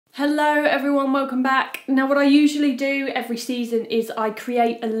Hello everyone, welcome back. Now what I usually do every season is I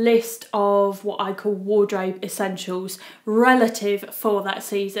create a list of what I call wardrobe essentials relative for that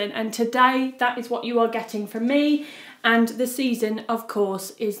season, and today that is what you are getting from me, and the season of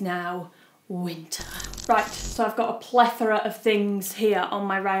course is now winter. Right, so I've got a plethora of things here on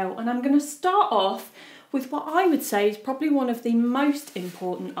my rail, and I'm going to start off with what I would say is probably one of the most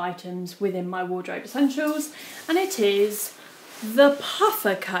important items within my wardrobe essentials, and it is the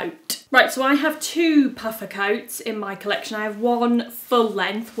puffer coat. Right, so I have two puffer coats in my collection. I have one full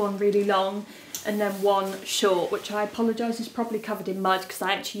length, one really long, and then one short, which I apologise is probably covered in mud because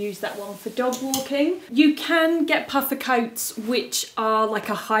I actually use that one for dog walking. You can get puffer coats which are like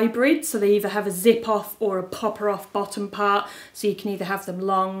a hybrid, so they either have a zip off or a popper off bottom part, so you can either have them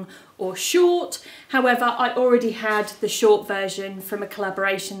long or short. However, I already had the short version from a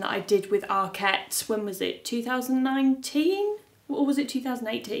collaboration that I did with Arquette. When was it? 2019? Or was it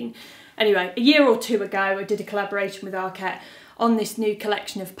 2018? Anyway, a year or two ago, I did a collaboration with Arquette on this new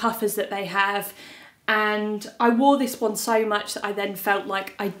collection of puffers that they have. And I wore this one so much that I then felt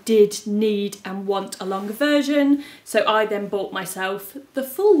like I did need and want a longer version. So I then bought myself the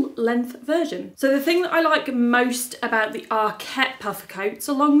full length version. So the thing that I like most about the Arquette puffer coats,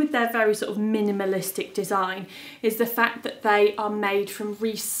 along with their very sort of minimalistic design, is the fact that they are made from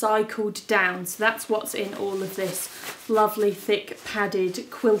recycled down. So that's what's in all of this lovely thick padded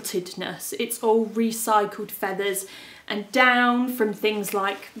quiltedness. It's all recycled feathers and down from things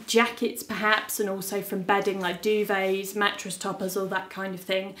like jackets perhaps, and also from bedding like duvets, mattress toppers, all that kind of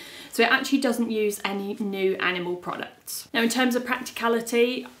thing. So it actually doesn't use any new animal products. Now in terms of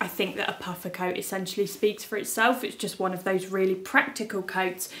practicality, I think that a puffer coat essentially speaks for itself. It's just one of those really practical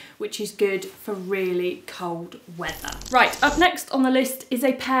coats which is good for really cold weather. Right, up next on the list is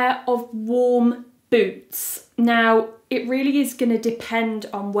a pair of warm boots. Now, it really is going to depend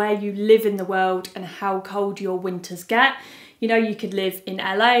on where you live in the world and how cold your winters get. You know, you could live in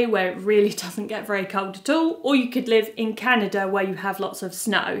LA where it really doesn't get very cold at all, or you could live in Canada where you have lots of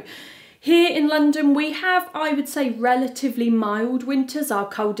snow. Here in London, we have, I would say, relatively mild winters. Our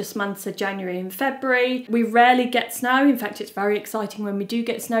coldest months are January and February. We rarely get snow. In fact, it's very exciting when we do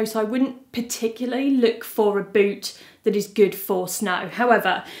get snow, so I wouldn't particularly look for a boot that is good for snow.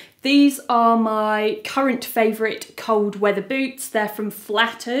 However, these are my current favourite cold weather boots. They're from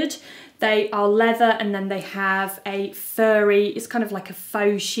Flattered. They are leather, and then they have a furry, it's kind of like a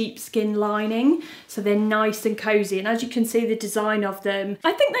faux sheepskin lining. So they're nice and cosy. And as you can see, the design of them,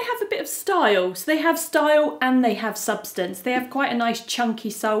 I think they have a bit of style. So they have style and they have substance. They have quite a nice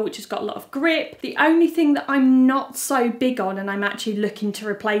chunky sole, which has got a lot of grip. The only thing that I'm not so big on, and I'm actually looking to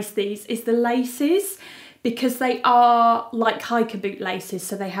replace these, is the laces, because they are like hiker boot laces,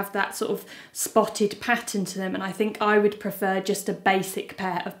 so they have that sort of spotted pattern to them, and I think I would prefer just a basic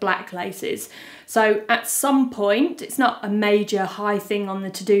pair of black laces. So at some point, it's not a major high thing on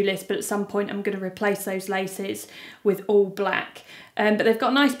the to-do list, but at some point I'm going to replace those laces with all black. But they've got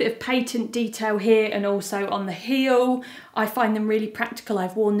a nice bit of patent detail here and also on the heel. I find them really practical.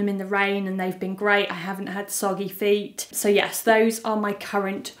 I've worn them in the rain and they've been great. I haven't had soggy feet. So yes, those are my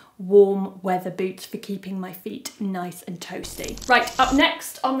current warm weather boots for keeping my feet nice and toasty. Right, up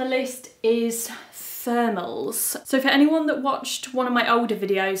next on the list is thermals. So for anyone that watched one of my older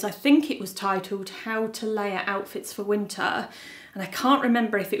videos, I think it was titled How to Layer Outfits for Winter, and I can't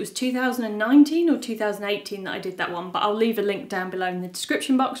remember if it was 2019 or 2018 that I did that one, but I'll leave a link down below in the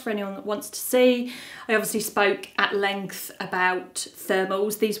description box for anyone that wants to see. I obviously spoke at length about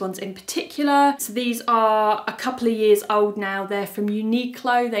thermals, these ones in particular. So these are a couple of years old now. They're from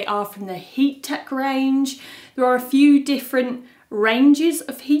Uniqlo. They are from the Heat Tech range. There are a few different ranges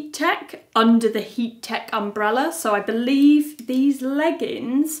of Heat Tech under the Heat Tech umbrella. So I believe these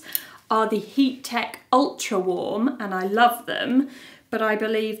leggings are the Heat Tech Ultra Warm, and I love them, but I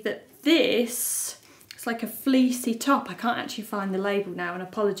believe that this, it's like a fleecy top. I can't actually find the label now, and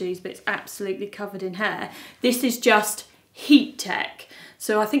apologies, but it's absolutely covered in hair. This is just Heat Tech.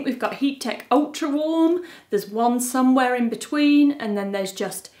 So I think we've got Heat Tech Ultra Warm, there's one somewhere in between, and then there's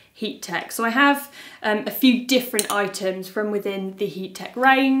just Heat Tech. So I have a few different items from within the Heat Tech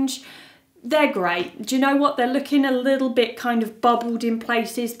range. They're great. Do you know what? They're looking a little bit kind of bubbled in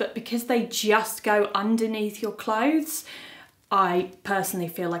places, but because they just go underneath your clothes, I personally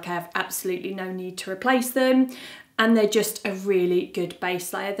feel like I have absolutely no need to replace them. And they're just a really good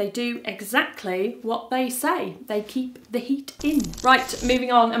base layer. They do exactly what they say. They keep the heat in. Right,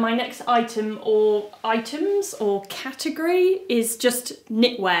 moving on, and my next item or items or category is just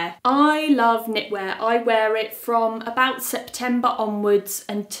knitwear. I love knitwear. I wear it from about September onwards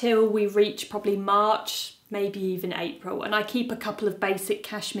until we reach probably March, maybe even April. And I keep a couple of basic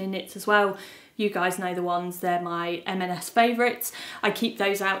cashmere knits as well. You guys know the ones, they're my M&S favourites. I keep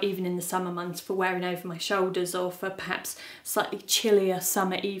those out even in the summer months for wearing over my shoulders or for perhaps slightly chillier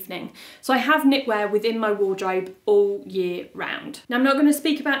summer evening. So I have knitwear within my wardrobe all year round. Now I'm not going to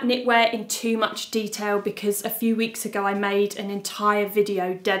speak about knitwear in too much detail because a few weeks ago I made an entire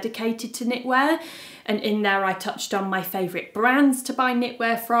video dedicated to knitwear, and in there I touched on my favourite brands to buy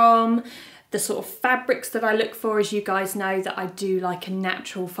knitwear from, the sort of fabrics that I look for. As you guys know, that I do like a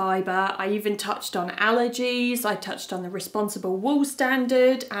natural fibre. I even touched on allergies, I touched on the responsible wool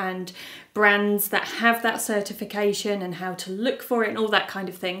standard and brands that have that certification and how to look for it and all that kind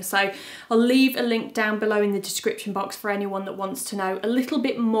of thing. So I'll leave a link down below in the description box for anyone that wants to know a little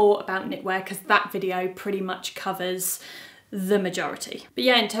bit more about knitwear, because that video pretty much covers the majority. But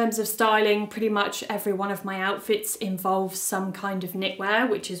yeah, in terms of styling, pretty much every one of my outfits involves some kind of knitwear,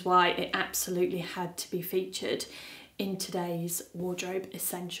 which is why it absolutely had to be featured in today's wardrobe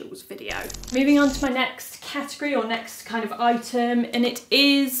essentials video. Moving on to my next category or next kind of item, and it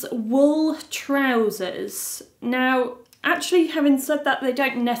is wool trousers. Now, actually, having said that, they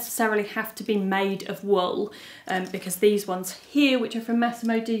don't necessarily have to be made of wool, because these ones here, which are from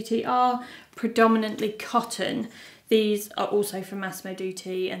Massimo Dutti, are predominantly cotton. These are also from Massimo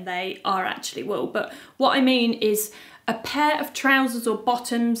Dutti and they are actually wool. But what I mean is a pair of trousers or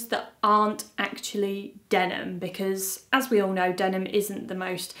bottoms that aren't actually denim, because as we all know, denim isn't the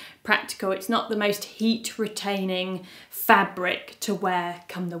most practical. It's not the most heat retaining fabric to wear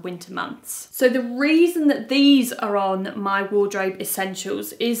come the winter months. So the reason that these are on my wardrobe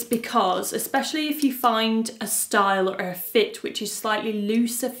essentials is because, especially if you find a style or a fit which is slightly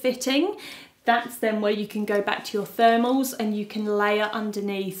looser fitting, that's then where you can go back to your thermals and you can layer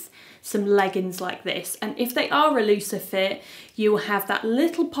underneath some leggings like this. And if they are a looser fit, you will have that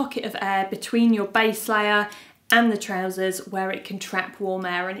little pocket of air between your base layer and the trousers where it can trap warm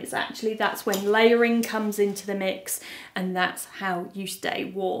air, and that's when layering comes into the mix, and that's how you stay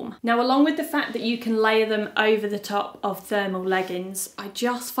warm. Now, along with the fact that you can layer them over the top of thermal leggings, I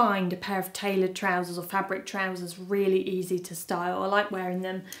just find a pair of tailored trousers or fabric trousers really easy to style. I like wearing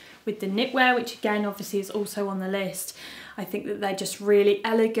them with the knitwear, which again obviously is also on the list. I think that they're just really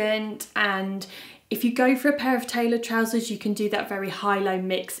elegant, and if you go for a pair of tailored trousers, you can do that very high-low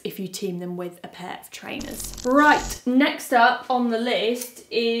mix if you team them with a pair of trainers. Right, next up on the list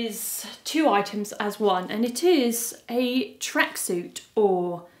is two items as one, and it is a tracksuit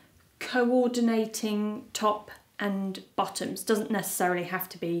or coordinating top and bottoms. Doesn't necessarily have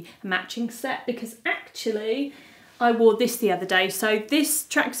to be a matching set, because actually I wore this the other day. So this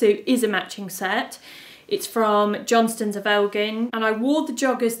tracksuit is a matching set. It's from Johnston's of Elgin, and I wore the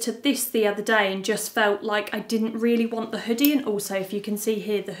joggers to this the other day and just felt like I didn't really want the hoodie. And also, if you can see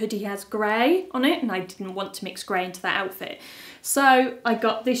here, the hoodie has grey on it and I didn't want to mix grey into that outfit. So I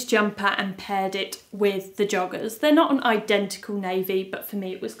got this jumper and paired it with the joggers. They're not an identical navy, but for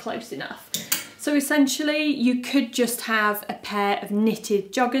me it was close enough. So essentially you could just have a pair of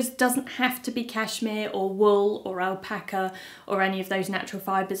knitted joggers. Doesn't have to be cashmere or wool or alpaca or any of those natural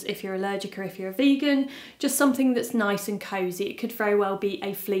fibres if you're allergic or if you're a vegan. Just something that's nice and cosy. It could very well be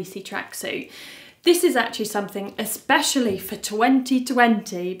a fleecy tracksuit. This is actually something, especially for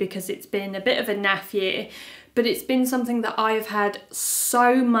 2020, because it's been a bit of a naff year, but it's been something that I have had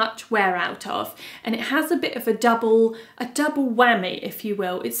so much wear out of, and it has a bit of a double whammy, if you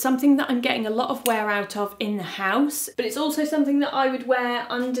will. It's something that I'm getting a lot of wear out of in the house, but it's also something that I would wear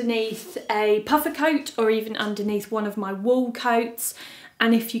underneath a puffer coat or even underneath one of my wool coats.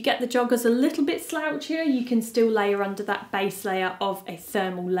 And if you get the joggers a little bit slouchier, you can still layer under that base layer of a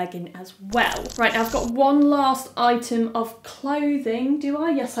thermal legging as well. Right, now I've got one last item of clothing. Do I?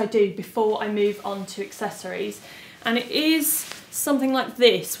 Yes, I do, before I move on to accessories. And it is something like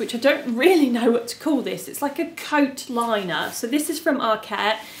this, which I don't really know what to call this. It's like a coat liner. So this is from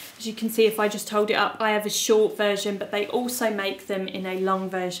Arket. As you can see, if I just hold it up, I have a short version, but they also make them in a long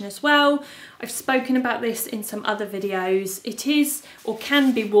version as well. I've spoken about this in some other videos. It is or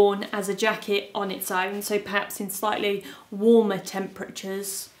can be worn as a jacket on its own, so perhaps in slightly warmer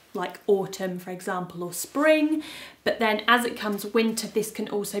temperatures like autumn, for example, or spring. But then as it comes winter, this can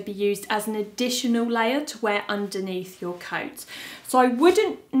also be used as an additional layer to wear underneath your coat. So I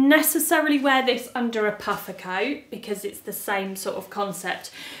wouldn't necessarily wear this under a puffer coat because it's the same sort of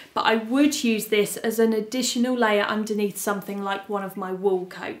concept, but I would use this as an additional layer underneath something like one of my wool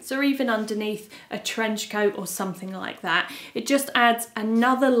coats, or even underneath a trench coat or something like that. It just adds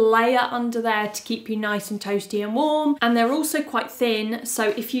another layer under there to keep you nice and toasty and warm. And they're also quite thin, so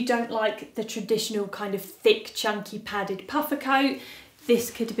if you don't like the traditional kind of thick, chunky, padded puffer coat,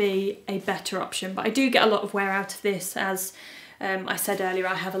 this could be a better option. But I do get a lot of wear out of this, as I said earlier,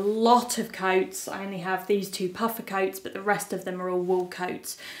 I have a lot of coats. I only have these 2 puffer coats, but the rest of them are all wool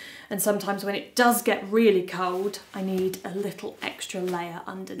coats. And sometimes when it does get really cold, I need a little extra layer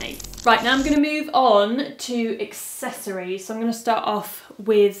underneath. Right, now I'm going to move on to accessories. So I'm going to start off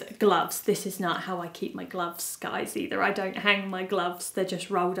with gloves. This is not how I keep my gloves, guys, either. I don't hang my gloves. They're just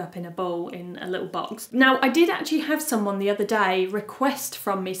rolled up in a ball in a little box. Now, I did actually have someone the other day request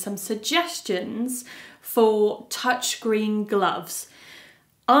from me some suggestions for touchscreen gloves.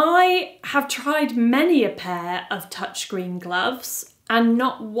 I have tried many a pair of touchscreen gloves, and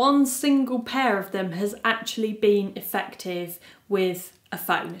not one single pair of them has actually been effective with a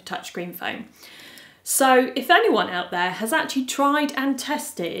phone, a touchscreen phone. So if anyone out there has actually tried and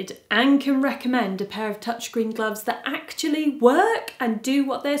tested and can recommend a pair of touchscreen gloves that actually work and do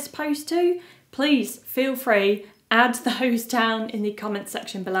what they're supposed to, please feel free. Add those down in the comment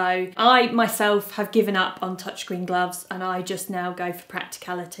section below. I myself have given up on touchscreen gloves, and I just now go for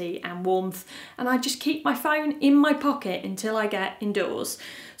practicality and warmth, and I just keep my phone in my pocket until I get indoors.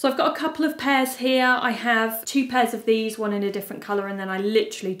 So I've got a couple of pairs here. I have 2 pairs of these, one in a different colour, and then I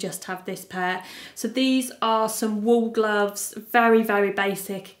literally just have this pair. So these are some wool gloves, very, very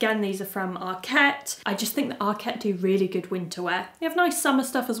basic. Again, these are from Arket. I just think that Arket do really good winter wear. They have nice summer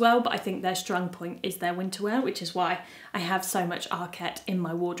stuff as well, but I think their strong point is their winter wear, which is why I have so much Arket in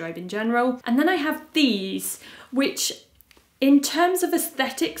my wardrobe in general. And then I have these, which in terms of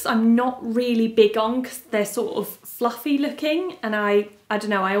aesthetics, I'm not really big on, because they're sort of fluffy looking, and I don't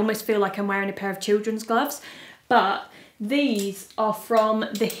know, I almost feel like I'm wearing a pair of children's gloves. But these are from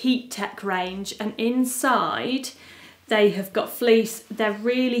the Heat Tech range, and inside they have got fleece. They're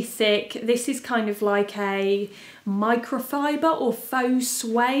really thick. This is kind of like a microfiber or faux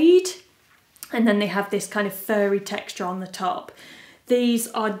suede, and then they have this kind of furry texture on the top. These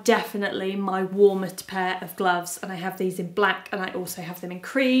are definitely my warmest pair of gloves, and I have these in black, and I also have them in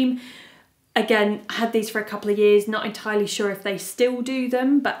cream. Again, I had these for a couple of years, not entirely sure if they still do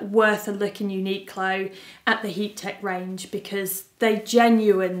them, but worth a look in Uniqlo at the Heat Tech range, because they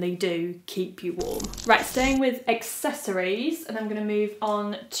genuinely do keep you warm. Right, staying with accessories, and I'm going to move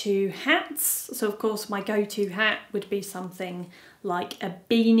on to hats. So of course my go-to hat would be something like a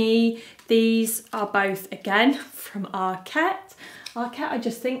beanie. These are both, again, from Arket. Arket, I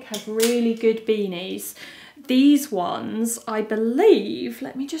just think, have really good beanies. These ones, I believe,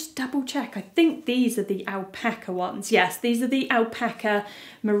 let me just double check. I think these are the alpaca ones. Yes, these are the alpaca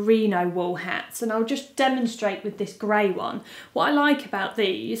merino wool hats, and I'll just demonstrate with this grey one. What I like about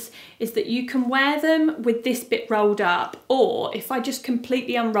these is that you can wear them with this bit rolled up, or if I just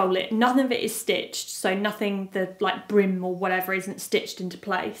completely unroll it, none of it is stitched, so nothing, the like brim or whatever isn't stitched into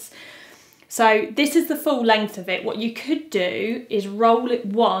place. So this is the full length of it. What you could do is roll it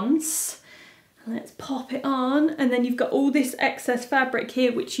once, let's pop it on, and then you've got all this excess fabric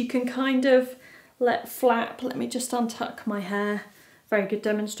here which you can kind of let flap. Let me just untuck my hair. Very good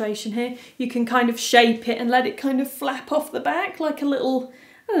demonstration here. You can kind of shape it and let it kind of flap off the back like a little,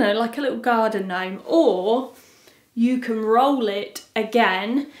 I don't know, like a little garden gnome. Or you can roll it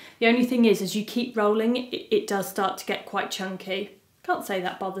again. The only thing is, as you keep rolling, it does start to get quite chunky. Can't say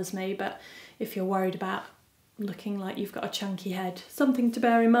that bothers me, but if you're worried about looking like you've got a chunky head, something to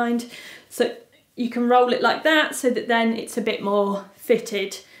bear in mind. So you can roll it like that, so that then it's a bit more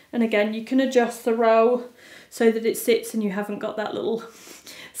fitted. And again, you can adjust the roll so that it sits and you haven't got that little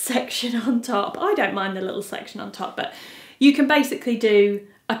section on top. I don't mind the little section on top, but you can basically do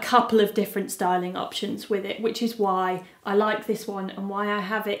a couple of different styling options with it, which is why I like this one and why I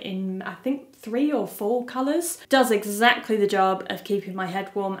have it in, I think, 3 or 4 colours. Does exactly the job of keeping my head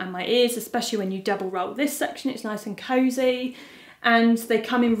warm and my ears, especially when you double roll this section. It's nice and cosy, and they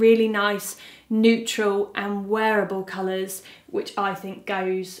come in really nice neutral and wearable colours, which I think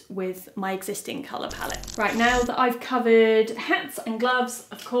goes with my existing colour palette. Right, now that I've covered hats and gloves,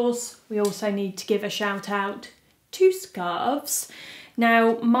 of course we also need to give a shout out to scarves.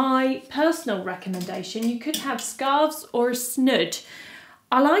 Now, my personal recommendation, you could have scarves or a snood.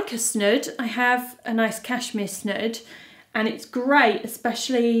 I like a snood. I have a nice cashmere snood, and it's great,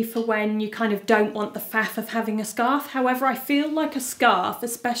 especially for when you kind of don't want the faff of having a scarf. However, I feel like a scarf,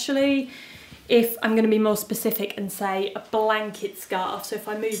 especially if I'm going to be more specific and say a blanket scarf. So if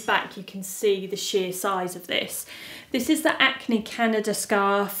I move back, you can see the sheer size of this. This is the Acne Canada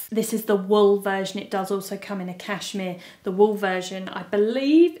scarf. This is the wool version. It does also come in a cashmere. The wool version, I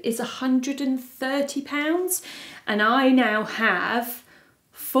believe, is £130, and I now have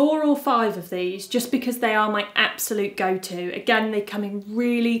 4 or 5 of these just because they are my absolute go-to. Again, they come in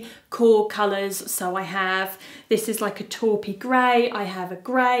really core colours. So I have, this is like a taupey grey, I have a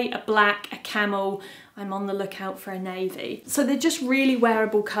grey, a black, a camel. I'm on the lookout for a navy. So they're just really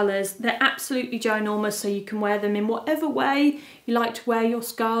wearable colours. They're absolutely ginormous, so you can wear them in whatever way you like to wear your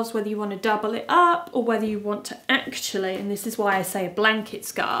scarves, whether you want to double it up or whether you want to actually, and this is why I say a blanket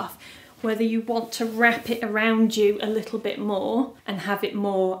scarf, whether you want to wrap it around you a little bit more and have it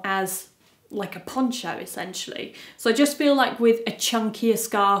more as like a poncho essentially. So I just feel like with a chunkier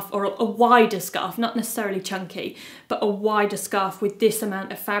scarf or a wider scarf, not necessarily chunky, but a wider scarf with this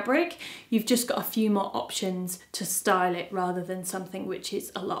amount of fabric, you've just got a few more options to style it rather than something which is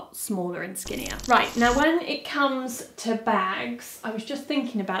a lot smaller and skinnier. Right, now when it comes to bags, I was just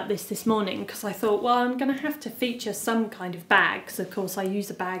thinking about this morning because I thought, well, I'm gonna have to feature some kind of bag because of course I use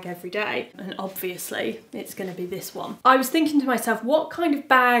a bag every day and obviously it's gonna be this one. I was thinking to myself, what kind of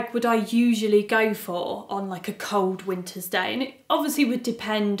bag would I usually go for on like a cold winter's day? And it obviously would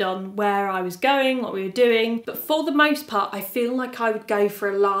depend on where I was going, what we were doing, but for the most part I feel like I would go for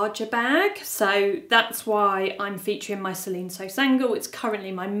a larger bag. So that's why I'm featuring my Celine Sosangle. It's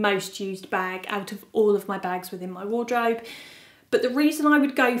currently my most used bag out of all of my bags within my wardrobe. But the reason I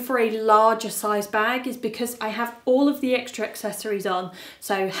would go for a larger size bag is because I have all of the extra accessories on.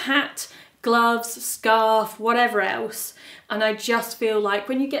 So hat, gloves, scarf, whatever else. And I just feel like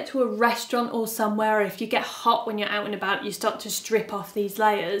when you get to a restaurant or somewhere, if you get hot when you're out and about, you start to strip off these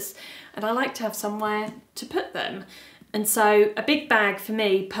layers. And I like to have somewhere to put them. And so a big bag for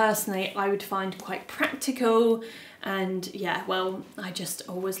me personally, I would find quite practical. And yeah, well, I just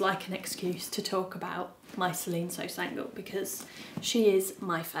always like an excuse to talk about my Celine Sosangle because she is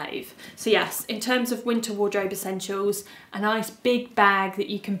my fave. So yes, in terms of winter wardrobe essentials, a nice big bag that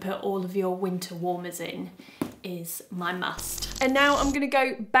you can put all of your winter warmers in is my must. And now I'm going to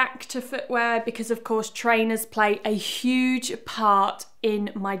go back to footwear because of course trainers play a huge part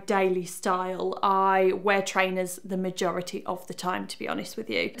in my daily style. I wear trainers the majority of the time, to be honest with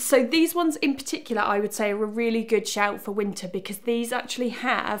you. So these ones in particular I would say are a really good shout for winter because these actually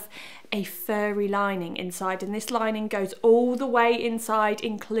have a furry lining inside, and this lining goes all the way inside,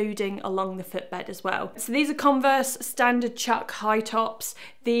 including along the footbed as well. So these are Converse standard Chuck high tops.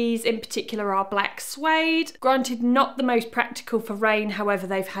 These in particular are black suede. Granted, not the most practical for rain, however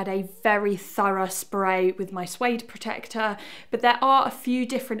they've had a very thorough spray with my suede protector, but there are a few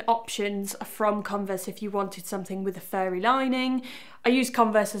different options from Converse if you wanted something with a furry lining. I use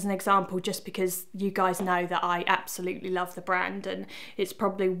Converse as an example just because you guys know that I absolutely love the brand, and it's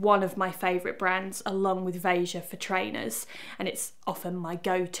probably one of my favourite brands along with Veja for trainers, and it's often my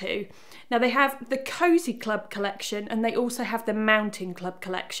go-to. Now they have the Cozy Club collection and they also have the Mountain Club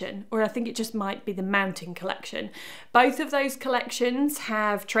collection, or I think it just might be the Mountain collection. Both of those collections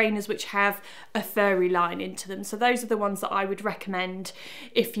have trainers which have a furry line into them, so those are the ones that I would recommend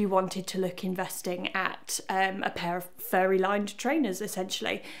if you wanted to look investing at a pair of furry lined trainers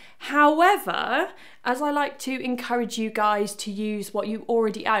essentially. However, as I like to encourage you guys to use what you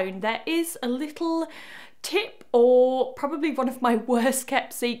already own, there is a little tip, or probably one of my worst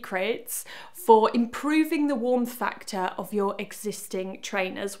kept secrets, for improving the warmth factor of your existing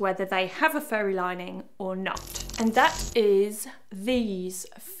trainers, whether they have a furry lining or not. And that is these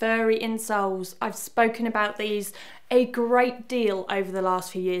furry insoles. I've spoken about these a great deal over the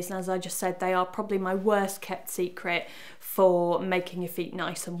last few years, and as I just said, they are probably my worst kept secret for making your feet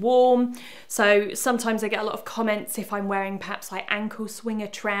nice and warm. So sometimes I get a lot of comments if I'm wearing perhaps like ankle swinger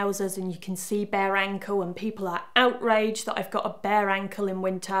trousers and you can see bare ankle, and people are outraged that I've got a bare ankle in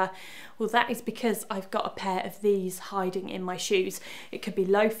winter. Well, that is because I've got a pair of these hiding in my shoes. It could be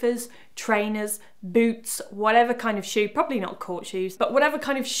loafers, trainers, boots, whatever kind of shoe, probably not court shoes, but whatever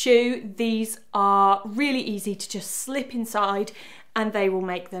kind of shoe, these are really easy to just slip inside and they will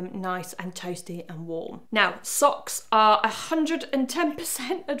make them nice and toasty and warm. Now, socks are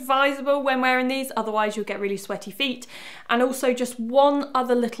 110% advisable when wearing these, otherwise you'll get really sweaty feet. And also just one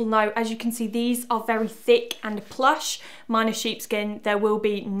other little note, as you can see, these are very thick and plush. Mine are sheepskin. There will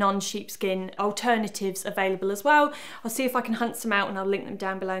be non-sheepskin alternatives available as well. I'll see if I can hunt some out and I'll link them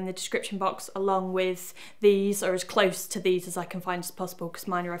down below in the description box, along with these, or as close to these as I can find as possible, because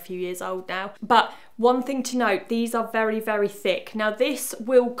mine are a few years old now. But one thing to note, these are very, very thick. Now this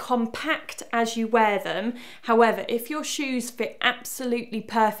will compact as you wear them. However, if your shoes fit absolutely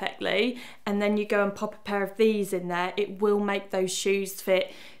perfectly and then you go and pop a pair of these in there, it will make those shoes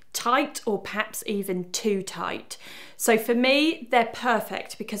fit tight, or perhaps even too tight. So for me, they're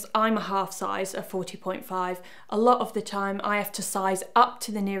perfect because I'm a half size, a 40.5. A lot of the time I have to size up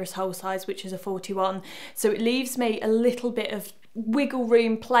to the nearest whole size, which is a 41. So it leaves me a little bit of wiggle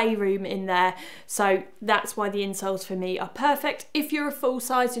room, play room in there. So that's why the insoles for me are perfect. If you're a full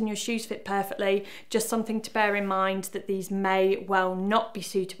size and your shoes fit perfectly, just something to bear in mind that these may well not be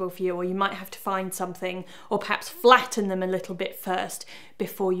suitable for you, or you might have to find something or perhaps flatten them a little bit first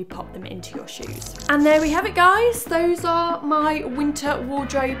before you pop them into your shoes. And there we have it, guys. Those are my winter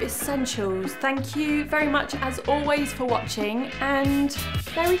wardrobe essentials. Thank you very much as always for watching, and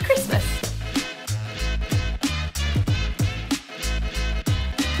Merry Christmas.